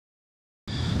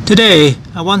Today,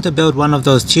 I want to build one of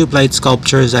those tube light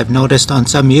sculptures I've noticed on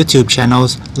some YouTube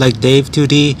channels like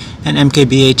Dave2D and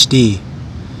MKBHD.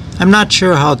 I'm not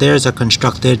sure how theirs are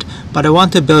constructed, but I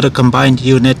want to build a combined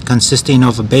unit consisting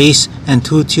of a base and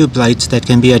two tube lights that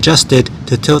can be adjusted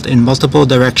to tilt in multiple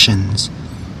directions.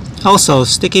 Also,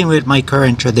 sticking with my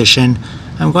current tradition,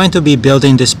 I'm going to be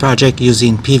building this project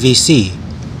using PVC.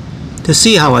 To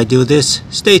see how I do this,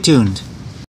 stay tuned.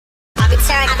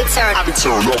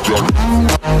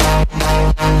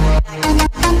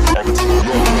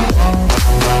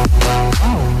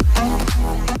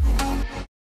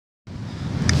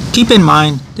 Keep in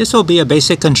mind, this will be a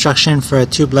basic construction for a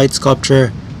tube light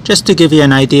sculpture, just to give you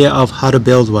an idea of how to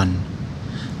build one.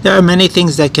 There are many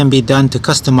things that can be done to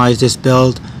customize this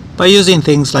build by using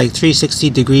things like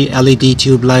 360-degree LED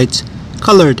tube lights,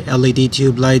 colored LED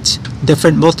tube lights,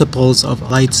 different multiples of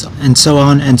lights, and so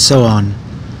on and so on.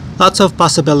 Lots of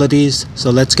possibilities,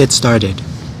 so let's get started.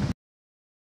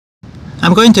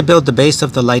 I'm going to build the base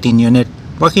of the lighting unit,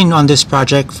 working on this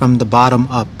project from the bottom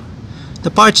up.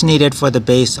 The parts needed for the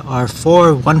base are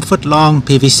 4 1-foot-long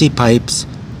PVC pipes,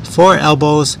 4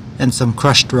 elbows, and some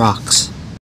crushed rocks.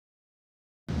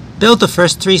 Build the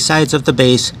first 3 sides of the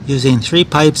base using 3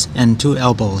 pipes and 2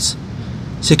 elbows.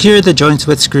 Secure the joints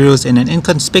with screws in an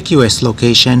inconspicuous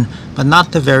location, but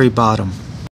not the very bottom.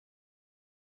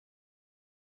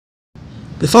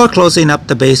 Before closing up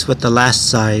the base with the last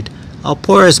side, I'll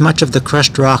pour as much of the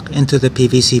crushed rock into the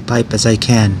PVC pipe as I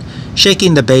can,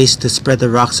 shaking the base to spread the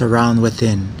rocks around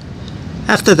within.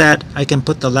 After that, I can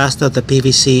put the last of the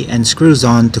PVC and screws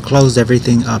on to close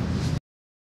everything up.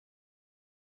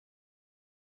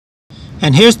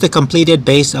 And here's the completed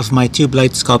base of my tube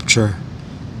light sculpture.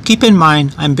 Keep in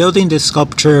mind, I'm building this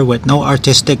sculpture with no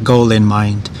artistic goal in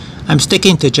mind. I'm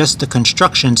sticking to just the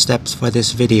construction steps for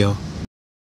this video.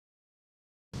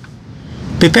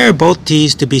 Prepare both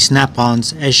tees to be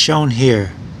snap-ons as shown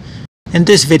here. In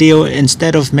this video,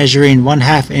 instead of measuring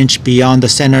 1/2 inch beyond the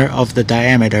center of the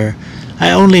diameter, I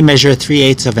only measure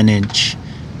 3/8 of an inch.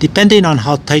 Depending on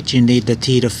how tight you need the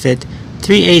tee to fit,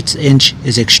 3/8 inch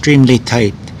is extremely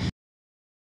tight.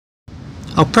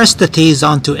 I'll press the tees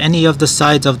onto any of the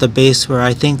sides of the base where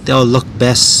I think they'll look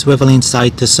best swiveling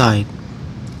side to side.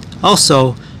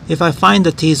 Also, if I find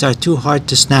the tees are too hard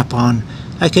to snap on,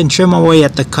 I can trim away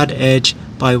at the cut edge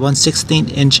by 1/16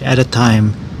 inch at a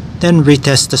time, then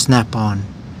retest the snap-on.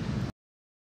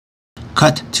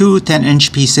 Cut 2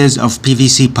 10-inch pieces of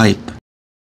PVC pipe.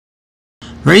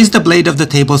 Raise the blade of the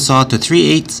table saw to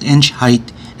 3/8 inch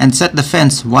height and set the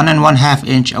fence 1 1/2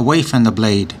 inch away from the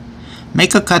blade.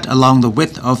 Make a cut along the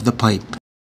width of the pipe.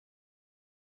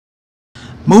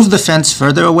 Move the fence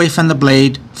further away from the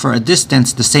blade for a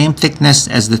distance the same thickness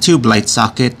as the tube light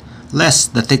socket, less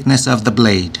the thickness of the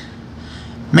blade.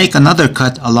 Make another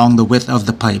cut along the width of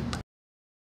the pipe.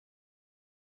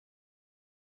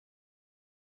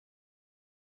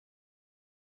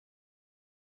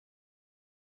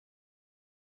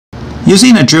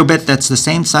 Using a drill bit that's the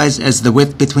same size as the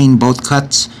width between both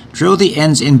cuts, drill the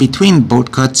ends in between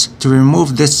both cuts to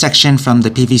remove this section from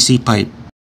the PVC pipe.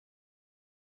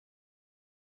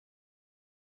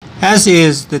 As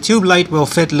is, the tube light will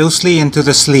fit loosely into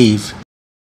the sleeve.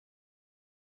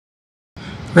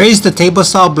 Raise the table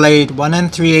saw blade 1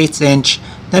 3/8 inch,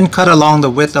 then cut along the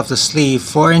width of the sleeve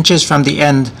 4 inches from the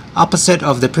end opposite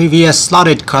of the previous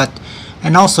slotted cut,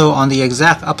 and also on the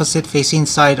exact opposite facing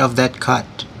side of that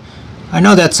cut. I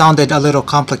know that sounded a little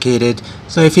complicated,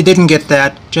 so if you didn't get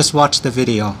that, just watch the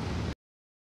video.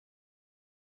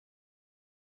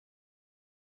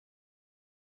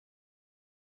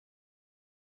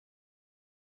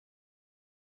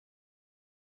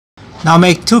 Now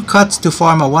make 2 cuts to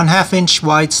form a 1/2 inch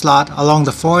wide slot along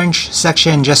the 4 inch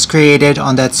section just created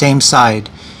on that same side.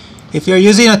 If you're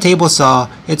using a table saw,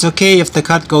 it's okay if the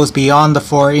cut goes beyond the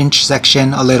 4 inch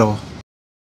section a little.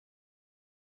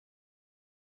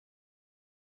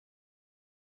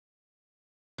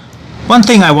 One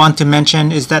thing I want to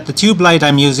mention is that the tube light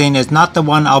I'm using is not the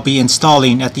one I'll be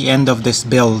installing at the end of this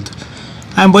build.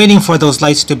 I'm waiting for those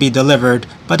lights to be delivered,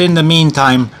 but in the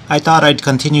meantime, I thought I'd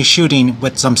continue shooting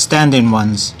with some stand-in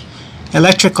ones.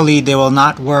 Electrically, they will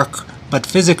not work, but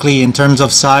physically, in terms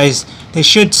of size, they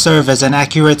should serve as an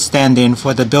accurate stand-in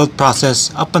for the build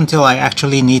process up until I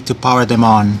actually need to power them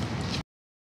on.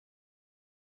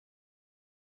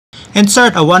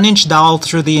 Insert a 1 inch dowel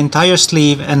through the entire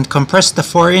sleeve and compress the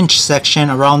 4 inch section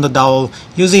around the dowel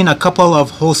using a couple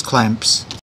of hose clamps.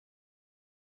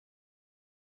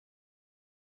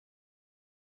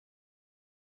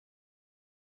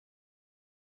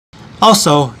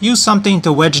 Also, use something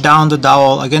to wedge down the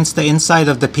dowel against the inside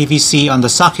of the PVC on the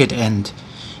socket end.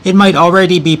 It might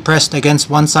already be pressed against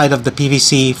one side of the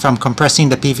PVC from compressing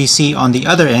the PVC on the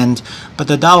other end, but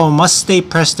the dowel must stay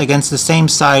pressed against the same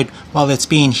side while it's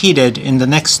being heated in the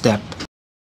next step.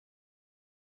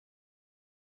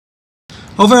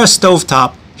 Over a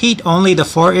stovetop, heat only the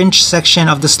 4-inch section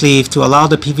of the sleeve to allow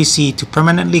the PVC to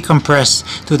permanently compress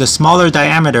to the smaller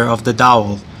diameter of the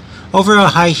dowel. Over a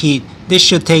high heat, this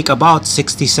should take about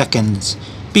 60 seconds.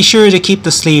 Be sure to keep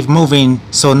the sleeve moving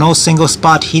so no single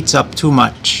spot heats up too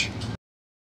much.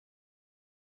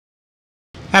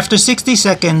 After 60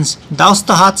 seconds, douse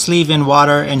the hot sleeve in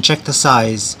water and check the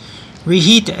size.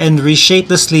 Reheat and reshape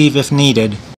the sleeve if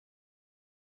needed.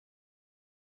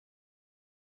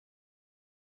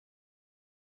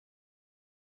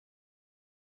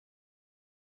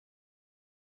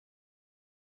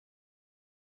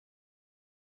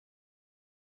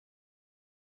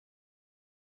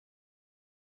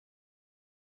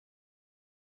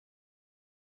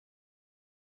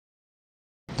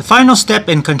 The final step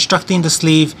in constructing the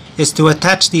sleeve is to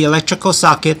attach the electrical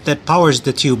socket that powers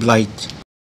the tube light.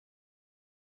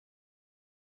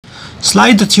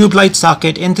 Slide the tube light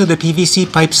socket into the PVC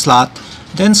pipe slot,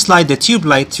 then slide the tube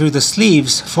light through the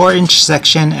sleeve's 4-inch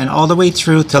section and all the way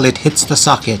through till it hits the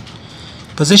socket.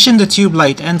 Position the tube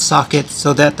light and socket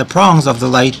so that the prongs of the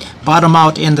light bottom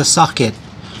out in the socket.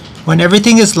 When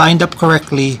everything is lined up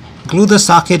correctly, glue the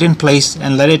socket in place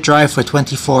and let it dry for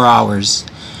 24 hours.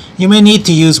 You may need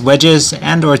to use wedges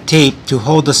and/or tape to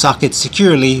hold the socket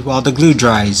securely while the glue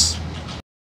dries.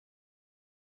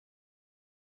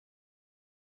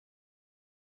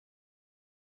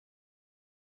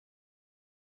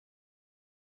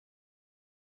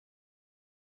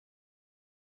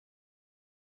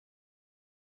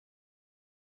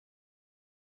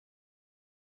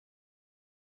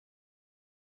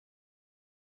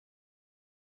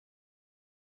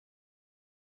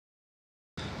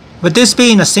 With this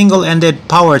being a single-ended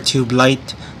power tube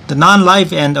light, the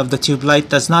non-live end of the tube light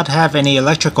does not have any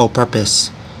electrical purpose.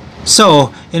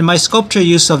 So, in my sculpture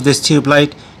use of this tube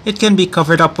light, it can be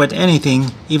covered up with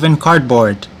anything, even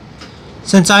cardboard.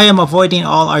 Since I am avoiding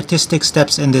all artistic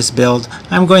steps in this build,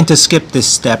 I'm going to skip this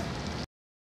step.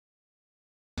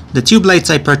 The tube lights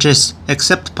I purchased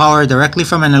accept power directly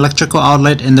from an electrical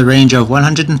outlet in the range of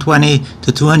 120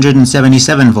 to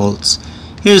 277 volts.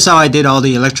 Here's how I did all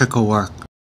the electrical work.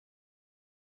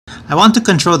 I want to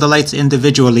control the lights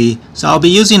individually, so I'll be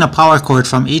using a power cord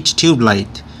from each tube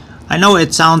light. I know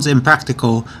it sounds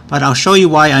impractical, but I'll show you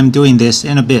why I'm doing this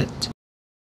in a bit.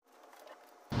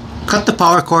 Cut the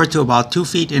power cord to about 2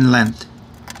 feet in length.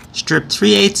 Strip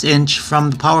 3/8 inch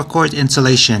from the power cord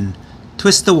insulation.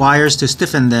 Twist the wires to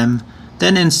stiffen them,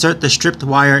 then insert the stripped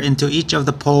wire into each of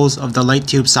the poles of the light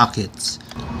tube sockets.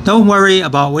 Don't worry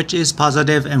about which is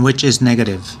positive and which is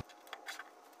negative.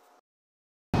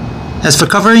 As for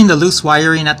covering the loose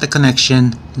wiring at the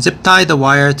connection, zip tie the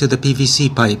wire to the PVC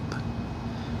pipe.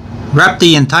 Wrap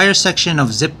the entire section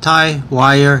of zip tie,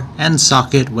 wire, and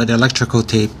socket with electrical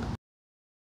tape.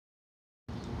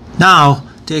 Now,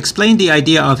 to explain the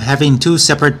idea of having 2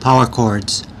 separate power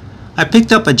cords. I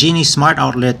picked up a Genie Smart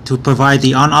Outlet to provide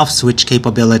the on-off switch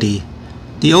capability.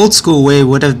 The old school way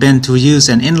would have been to use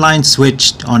an inline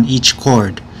switch on each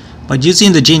cord, but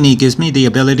using the Genie gives me the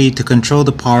ability to control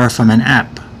the power from an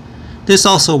app. This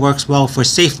also works well for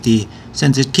safety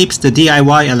since it keeps the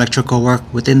DIY electrical work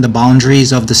within the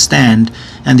boundaries of the stand,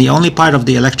 and the only part of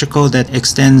the electrical that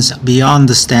extends beyond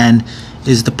the stand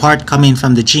is the part coming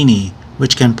from the Genie,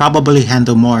 which can probably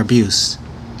handle more abuse.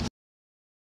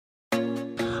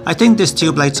 I think this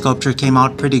tube light sculpture came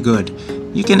out pretty good.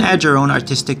 You can add your own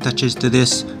artistic touches to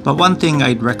this, but one thing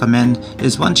I'd recommend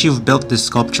is once you've built this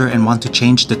sculpture and want to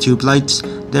change the tube lights,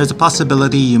 there's a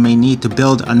possibility you may need to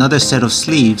build another set of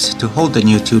sleeves to hold the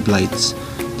new tube lights.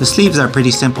 The sleeves are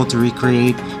pretty simple to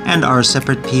recreate and are a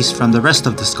separate piece from the rest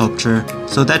of the sculpture,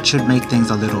 so that should make things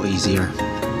a little easier.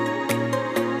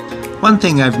 One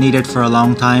thing I've needed for a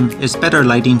long time is better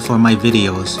lighting for my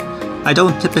videos. I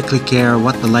don't typically care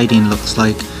what the lighting looks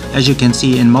like, as you can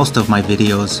see in most of my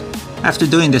videos. After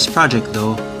doing this project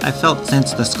though, I felt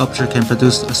since the sculpture can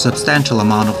produce a substantial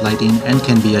amount of lighting and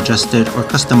can be adjusted or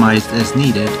customized as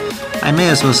needed, I may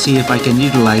as well see if I can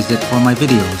utilize it for my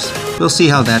videos. We'll see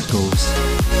how that goes.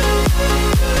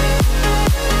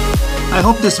 I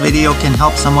hope this video can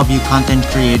help some of you content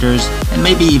creators and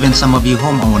maybe even some of you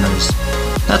homeowners.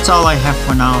 That's all I have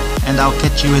for now, and I'll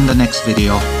catch you in the next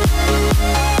video.